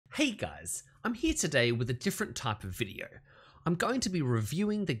Hey guys, I'm here today with a different type of video. I'm going to be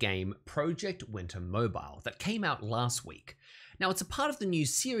reviewing the game Project Winter Mobile that came out last week. Now it's a part of the new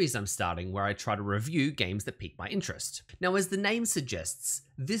series I'm starting where I try to review games that pique my interest. Now as the name suggests,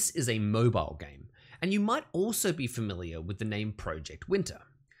 this is a mobile game, and you might also be familiar with the name Project Winter.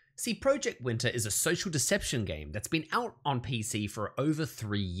 See, Project Winter is a social deception game that's been out on PC for over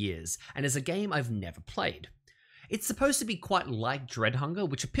 3 years, and is a game I've never played. It's supposed to be quite like Dreadhunger,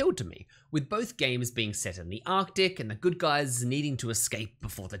 which appealed to me, with both games being set in the Arctic and the good guys needing to escape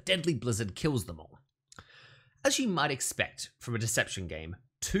before the deadly blizzard kills them all. As you might expect from a deception game,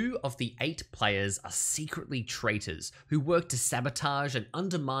 2 of the 8 players are secretly traitors who work to sabotage and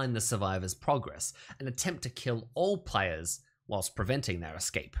undermine the survivors' progress and attempt to kill all players whilst preventing their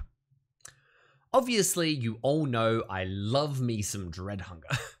escape. Obviously, you all know I love me some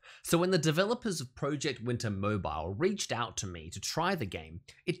Dreadhunger. So when the developers of Project Winter Mobile reached out to me to try the game,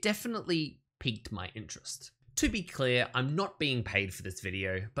 it definitely piqued my interest. To be clear, I'm not being paid for this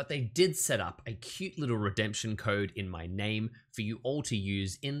video, but they did set up a cute little redemption code in my name for you all to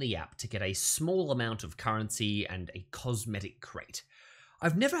use in the app to get a small amount of currency and a cosmetic crate.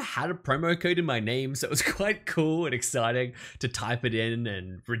 I've never had a promo code in my name, so it was quite cool and exciting to type it in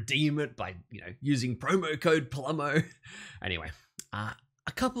and redeem it by, using promo code Plumoe. Anyway,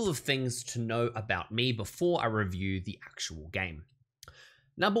 a couple of things to know about me before I review the actual game.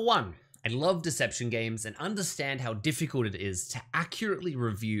 Number 1, I love deception games and understand how difficult it is to accurately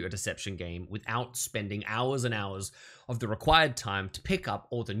review a deception game without spending hours and hours of the required time to pick up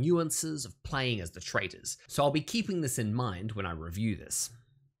all the nuances of playing as the traitors, so I'll be keeping this in mind when I review this.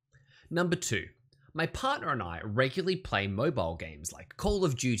 Number 2, my partner and I regularly play mobile games like Call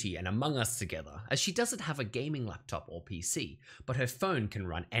of Duty and Among Us together, as she doesn't have a gaming laptop or PC, but her phone can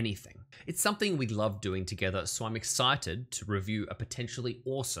run anything. It's something we love doing together, so I'm excited to review a potentially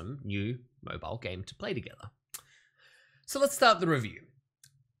awesome new mobile game to play together. So let's start the review.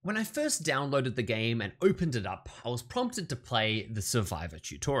 When I first downloaded the game and opened it up, I was prompted to play the Survivor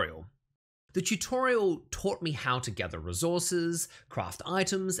tutorial. The tutorial taught me how to gather resources, craft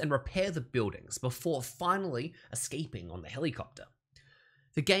items, and repair the buildings before finally escaping on the helicopter.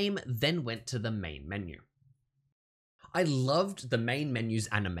 The game then went to the main menu. I loved the main menu's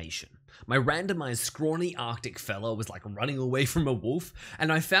animation. My randomized scrawny Arctic fella was like running away from a wolf,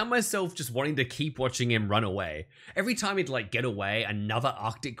 and I found myself just wanting to keep watching him run away. Every time he'd get away, another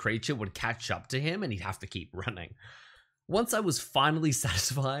Arctic creature would catch up to him and he'd have to keep running. Once I was finally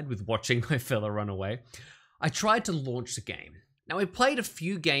satisfied with watching my fella run away, I tried to launch the game. Now I played a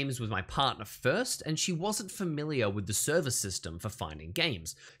few games with my partner first, and she wasn't familiar with the server system for finding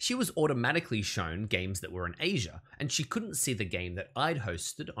games. She was automatically shown games that were in Asia, and she couldn't see the game that I'd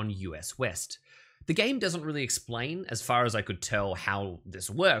hosted on US West. The game doesn't really explain, as far as I could tell, how this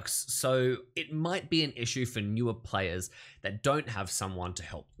works, so it might be an issue for newer players that don't have someone to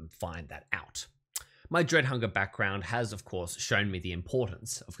help them find that out. My Dreadhunger background has, of course, shown me the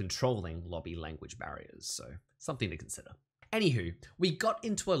importance of controlling lobby language barriers, so something to consider. Anywho, we got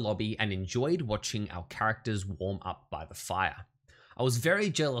into a lobby and enjoyed watching our characters warm up by the fire. I was very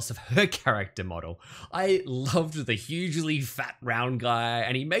jealous of her character model. I loved the hugely fat round guy,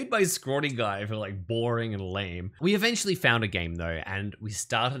 and he made my scrawny guy feel boring and lame. We eventually found a game though, and we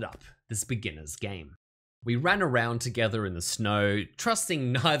started up this beginner's game. We ran around together in the snow,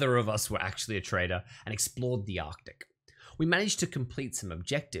 trusting neither of us were actually a traitor, and explored the Arctic. We managed to complete some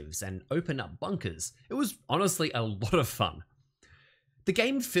objectives and open up bunkers. It was honestly a lot of fun. The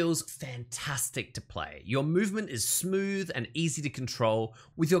game feels fantastic to play. Your movement is smooth and easy to control,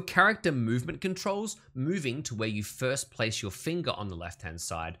 with your character movement controls moving to where you first place your finger on the left-hand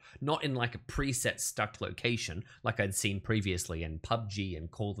side, not in a preset stuck location like I'd seen previously in PUBG and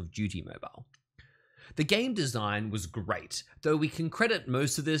Call of Duty Mobile. The game design was great, though we can credit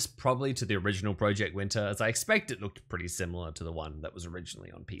most of this probably to the original Project Winter, as I expect it looked pretty similar to the one that was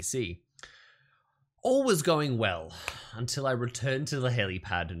originally on PC. All was going well, until I returned to the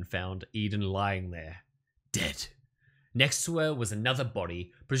helipad and found Eden lying there, dead. Next to her was another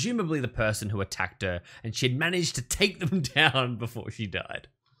body, presumably the person who attacked her, and she had managed to take them down before she died.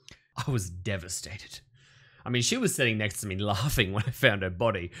 I was devastated. I mean, she was sitting next to me laughing when I found her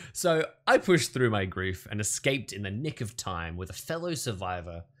body, so I pushed through my grief and escaped in the nick of time with a fellow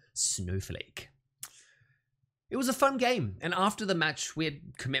survivor, Snowflake. It was a fun game, and after the match we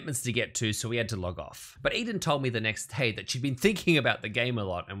had commitments to get to, so we had to log off. But Eden told me the next day that she'd been thinking about the game a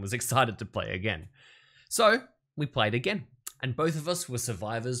lot and was excited to play again. So we played again, and both of us were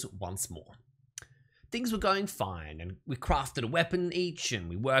survivors once more. Things were going fine, and we crafted a weapon each, and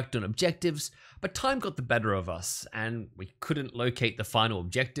we worked on objectives, but time got the better of us, and we couldn't locate the final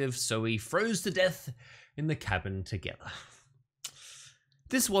objective, so we froze to death in the cabin together.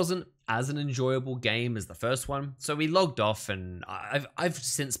 This wasn't as an enjoyable game as the first one, so we logged off, and I've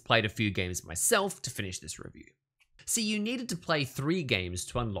since played a few games myself to finish this review. See, you needed to play 3 games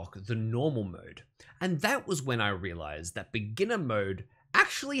to unlock the normal mode, and that was when I realized that beginner mode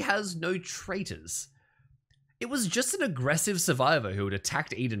actually has no traitors. It was just an aggressive survivor who had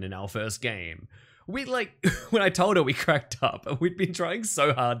attacked Eden in our first game. When I told her we cracked up, and we'd been trying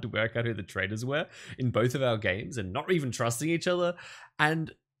so hard to work out who the traitors were in both of our games and not even trusting each other,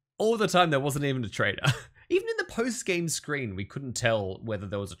 and all the time there wasn't even a traitor. Even in the post-game screen, we couldn't tell whether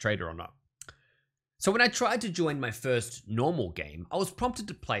there was a traitor or not. So when I tried to join my first normal game, I was prompted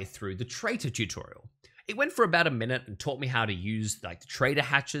to play through the traitor tutorial. It went for about a minute and taught me how to use the trader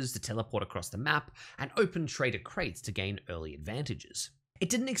hatches to teleport across the map and open trader crates to gain early advantages. It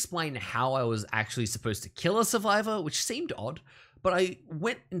didn't explain how I was actually supposed to kill a survivor, which seemed odd, but I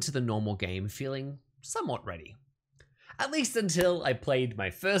went into the normal game feeling somewhat ready. At least until I played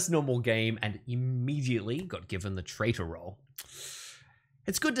my first normal game and immediately got given the traitor role.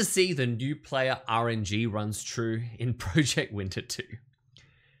 It's good to see the new player RNG runs true in Project Winter 2.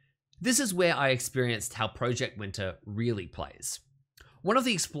 This is where I experienced how Project Winter really plays. One of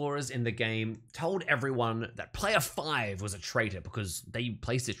the explorers in the game told everyone that player 5 was a traitor because they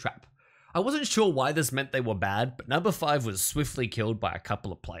placed a trap. I wasn't sure why this meant they were bad, but number 5 was swiftly killed by a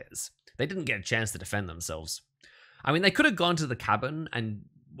couple of players. They didn't get a chance to defend themselves. I mean, they could have gone to the cabin and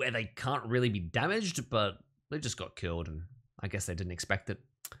where they can't really be damaged, but they just got killed, and I guess they didn't expect it.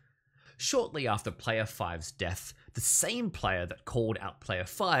 Shortly after player 5's death, the same player that called out player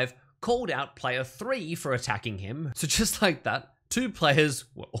 5 called out player 3 for attacking him, so just like that, 2 players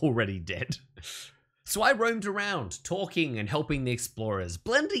were already dead. So I roamed around, talking and helping the explorers,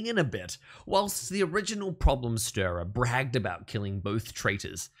 blending in a bit, whilst the original problem stirrer bragged about killing both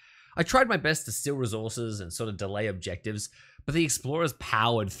traitors. I tried my best to steal resources and sort of delay objectives, but the explorers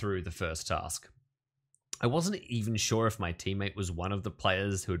powered through the first task. I wasn't even sure if my teammate was one of the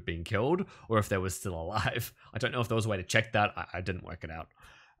players who had been killed, or if they were still alive. I don't know if there was a way to check that, I didn't work it out.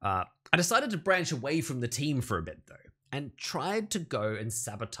 I decided to branch away from the team for a bit though, and tried to go and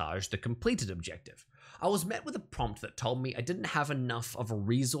sabotage the completed objective. I was met with a prompt that told me I didn't have enough of a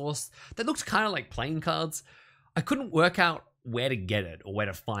resource that looked kind of like playing cards. I couldn't work out where to get it or where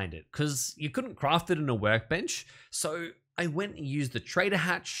to find it, because you couldn't craft it in a workbench, so I went and used the trader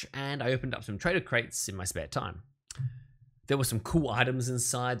hatch and I opened up some trader crates in my spare time. There were some cool items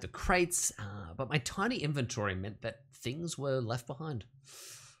inside the crates, but my tiny inventory meant that things were left behind.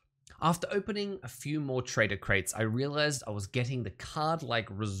 After opening a few more trader crates, I realized I was getting the card-like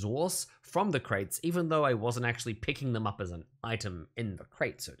resource from the crates, even though I wasn't actually picking them up as an item in the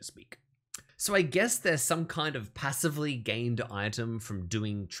crate, so to speak. So I guess there's some kind of passively gained item from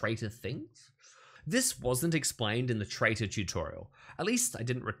doing traitor things? This wasn't explained in the traitor tutorial. At least I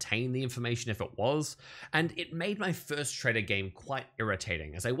didn't retain the information if it was, and it made my first traitor game quite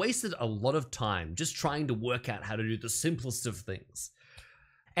irritating, as I wasted a lot of time just trying to work out how to do the simplest of things.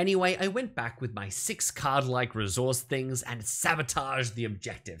 Anyway, I went back with my 6 card-like resource things and sabotaged the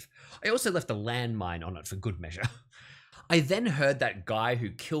objective. I also left a landmine on it for good measure. I then heard that guy who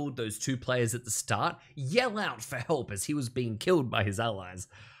killed those 2 players at the start yell out for help as he was being killed by his allies.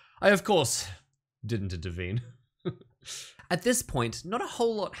 I, of course, didn't intervene. At this point, not a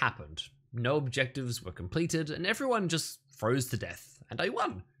whole lot happened. No objectives were completed, and everyone just froze to death, and I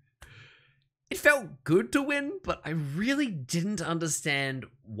won. It felt good to win, but I really didn't understand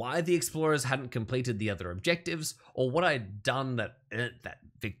why the explorers hadn't completed the other objectives, or what I'd done that earned that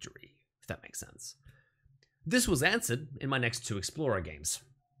victory, if that makes sense. This was answered in my next 2 explorer games.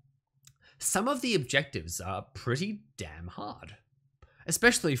 Some of the objectives are pretty damn hard,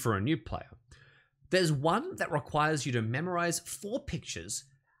 especially for a new player. There's one that requires you to memorize 4 pictures,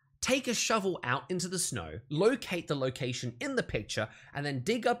 take a shovel out into the snow, locate the location in the picture, and then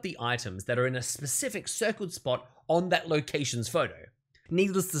dig up the items that are in a specific circled spot on that location's photo.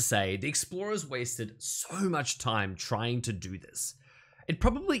 Needless to say, the explorers wasted so much time trying to do this. It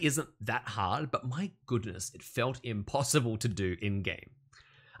probably isn't that hard, but my goodness, it felt impossible to do in-game.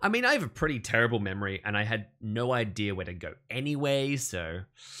 I mean, I have a pretty terrible memory, and I had no idea where to go anyway, so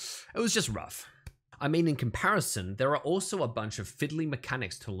it was just rough. I mean, in comparison, there are also a bunch of fiddly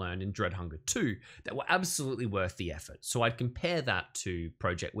mechanics to learn in Dread Hunger 2 that were absolutely worth the effort, so I'd compare that to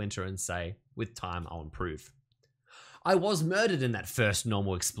Project Winter and say, with time, I'll improve. I was murdered in that first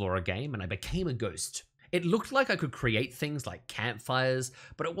normal Explorer game, and I became a ghost. It looked like I could create things like campfires,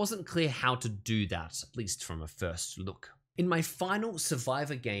 but it wasn't clear how to do that, at least from a first look. In my final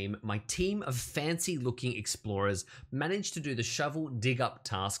Survivor game, my team of fancy-looking explorers managed to do the shovel dig-up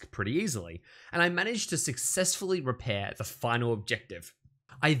task pretty easily, and I managed to successfully repair the final objective.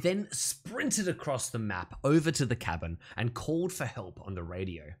 I then sprinted across the map over to the cabin and called for help on the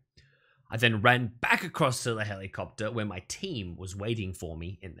radio. I then ran back across to the helicopter where my team was waiting for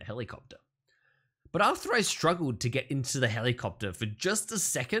me in the helicopter. But after I struggled to get into the helicopter for just a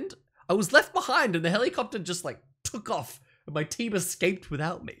second, I was left behind and the helicopter just took off and my team escaped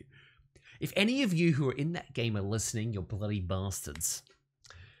without me. If any of you who are in that game are listening, you're bloody bastards.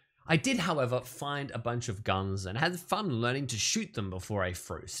 I did, however, find a bunch of guns and had fun learning to shoot them before I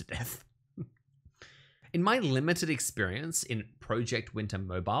froze to death. In my limited experience in Project Winter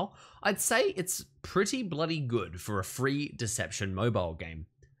Mobile, I'd say it's pretty bloody good for a free Deception mobile game.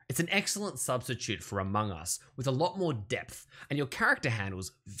 It's an excellent substitute for Among Us with a lot more depth, and your character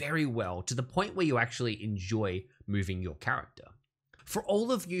handles very well to the point where you actually enjoy moving your character. For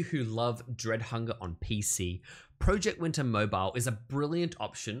all of you who love Dreadhunger on PC, Project Winter Mobile is a brilliant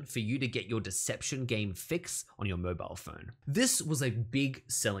option for you to get your Deception game fix on your mobile phone. This was a big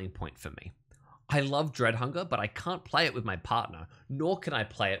selling point for me. I love Dreadhunger, but I can't play it with my partner, nor can I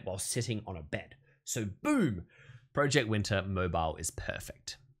play it while sitting on a bed. So boom, Project Winter Mobile is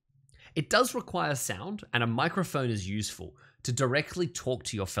perfect. It does require sound, and a microphone is useful to directly talk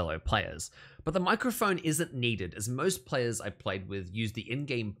to your fellow players, but the microphone isn't needed as most players I played with use the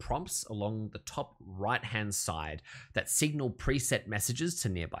in-game prompts along the top right-hand side that signal preset messages to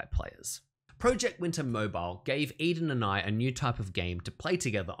nearby players. Project Winter Mobile gave Eden and I a new type of game to play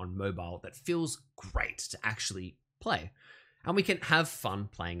together on mobile that feels great to actually play, and we can have fun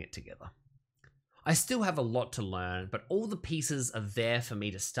playing it together. I still have a lot to learn, but all the pieces are there for me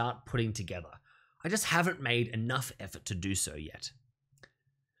to start putting together. I just haven't made enough effort to do so yet.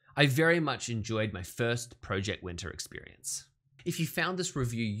 I very much enjoyed my first Project Winter experience. If you found this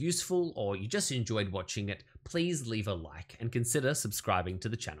review useful or you just enjoyed watching it, please leave a like and consider subscribing to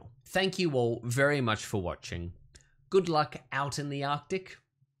the channel. Thank you all very much for watching. Good luck out in the Arctic,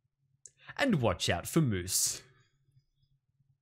 and watch out for moose.